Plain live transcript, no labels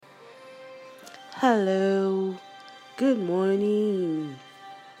Hello, good morning.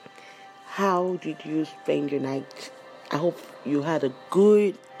 How did you spend your night? I hope you had a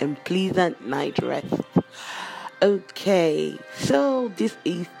good and pleasant night rest. Okay, so this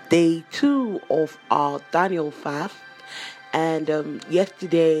is day 2 of our Daniel fast, and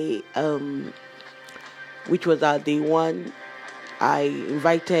yesterday, which was our day 1, I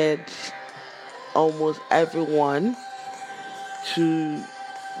invited almost everyone to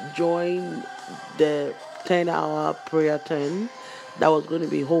join the 10-hour prayer turn that was going to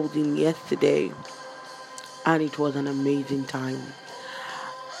be holding yesterday, and it was an amazing time.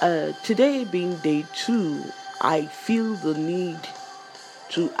 Today being day 2, I feel the need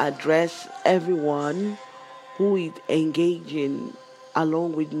to address everyone who is engaging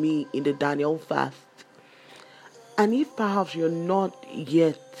along with me in the Daniel fast. And if perhaps you're not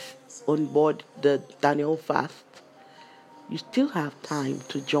yet on board the Daniel fast, you still have time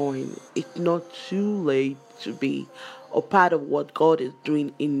to join. It's not too late to be a part of what God is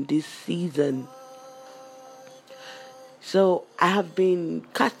doing in this season. So I have been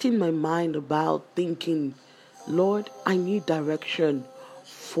casting my mind about thinking, Lord, I need direction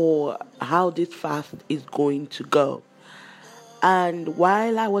for how this fast is going to go. And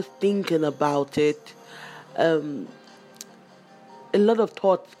while I was thinking about it, a lot of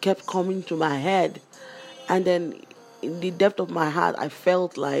thoughts kept coming to my head. And then in the depth of my heart, I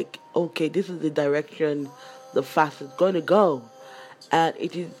felt like, okay, this is the direction the fast is going to go. And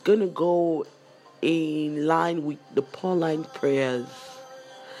it is going to go in line with the Pauline prayers.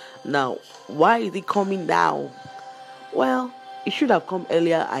 Now, why is it coming now? Well, it should have come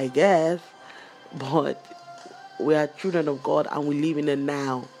earlier, I guess. But we are children of God and we live in the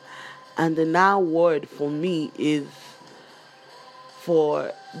now. And the now word for me is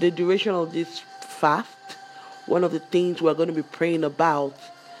for the duration of this fast. One of the things we're going to be praying about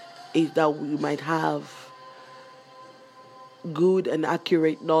is that we might have good and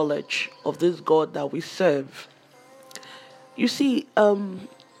accurate knowledge of this God that we serve. You see,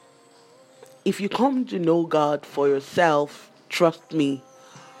 if you come to know God for yourself, trust me,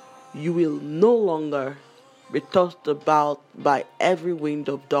 you will no longer be tossed about by every wind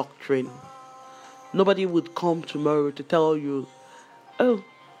of doctrine. Nobody would come tomorrow to tell you, oh,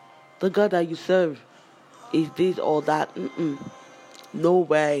 the God that you serve is this or that. No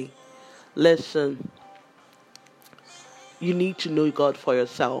way. Listen, you need to know God for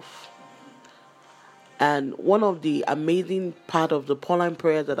yourself. And one of the amazing part of the Pauline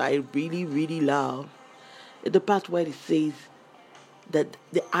prayer that I really, really love is the part where it says that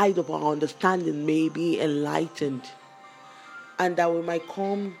the eyes of our understanding may be enlightened, and that we might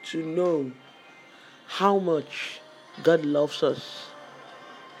come to know how much God loves us.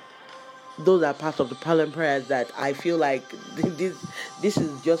 Those are parts of the Pauline prayers that I feel like this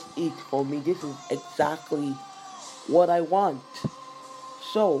is just it for me. This is exactly what I want.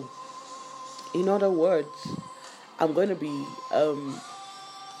 So, in other words, I'm going to be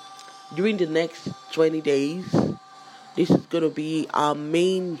during the next 20 days. This is going to be our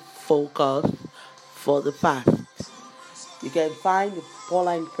main focus for the fast. You can find the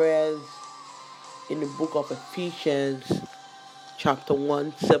Pauline prayers in the book of Ephesians, chapter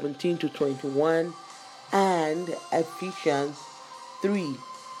 1, 17 to 21, and Ephesians 3,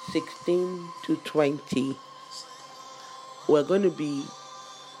 16 to 20. We're going to be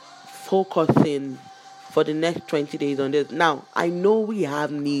focusing for the next 20 days on this. Now, I know we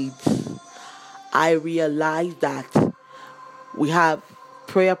have needs. I realize that we have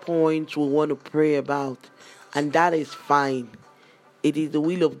prayer points we want to pray about, and that is fine. It is the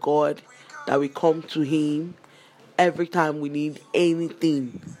will of God that we come to Him every time we need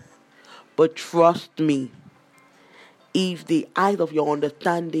anything. But trust me, if the eyes of your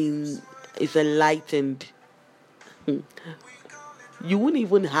understanding is enlightened, you won't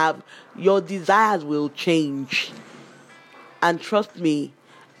even have, your desires will change. And trust me,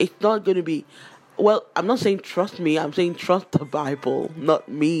 it's not going to be, well, I'm not saying trust me, I'm saying trust the Bible, not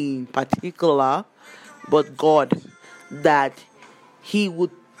me in particular, but God, that He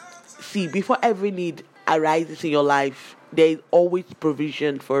would see before every need arises in your life, there is always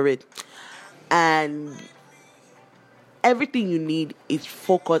provision for it. And everything you need is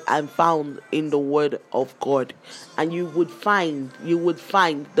focused and found in the Word of God. And you would find,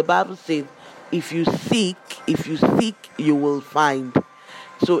 the Bible says, if you seek, you will find.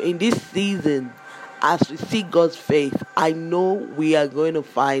 So in this season, as we seek God's face, I know we are going to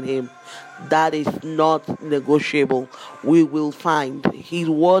find Him. That is not negotiable. We will find. His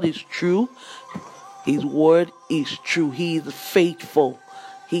word is true. His word is true. He is faithful.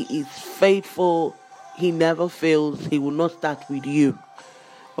 He is faithful. He never fails. He will not start with you.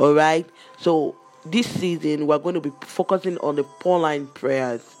 Alright? So this season we're going to be focusing on the Pauline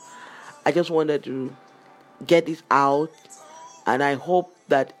prayers. I just wanted to get this out, and I hope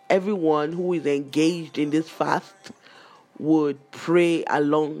that everyone who is engaged in this fast would pray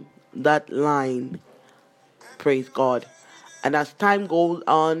along that line. Praise God. And as time goes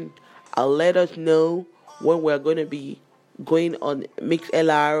on, I'll let us know when we're going to be going on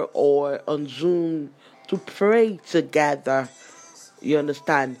MixLR or on Zoom to pray together. You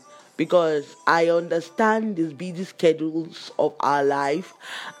understand? Because I understand these busy schedules of our life,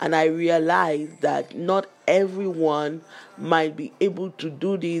 and I realize that not everyone might be able to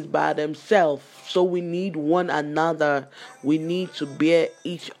do this by themselves. So we need one another. We need to bear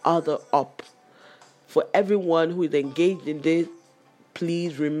each other up. For everyone who is engaged in this,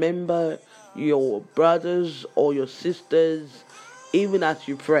 please remember your brothers or your sisters, even as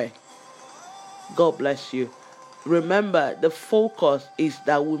you pray. God bless you. Remember, the focus is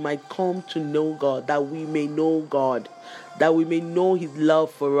that we might come to know God, that we may know God, that we may know His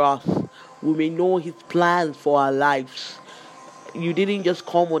love for us, we may know His plans for our lives. You didn't just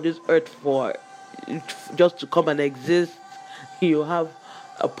come on this earth for just to come and exist. You have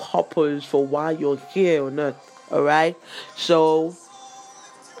a purpose for why you're here on earth. All right. So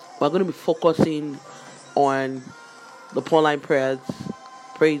we're going to be focusing on the Pauline prayers.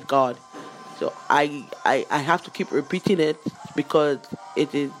 Praise God. So I have to keep repeating it because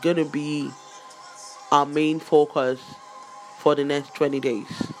it is going to be our main focus for the next 20 days.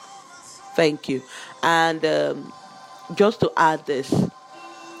 Thank you. And just to add this,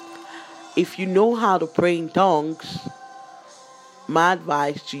 if you know how to pray in tongues, my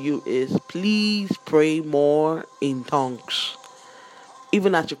advice to you is please pray more in tongues.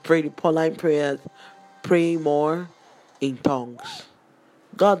 Even as you pray the Pauline prayers, pray more in tongues.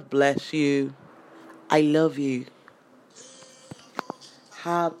 God bless you. I love you.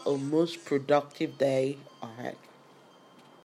 Have a most productive day ahead.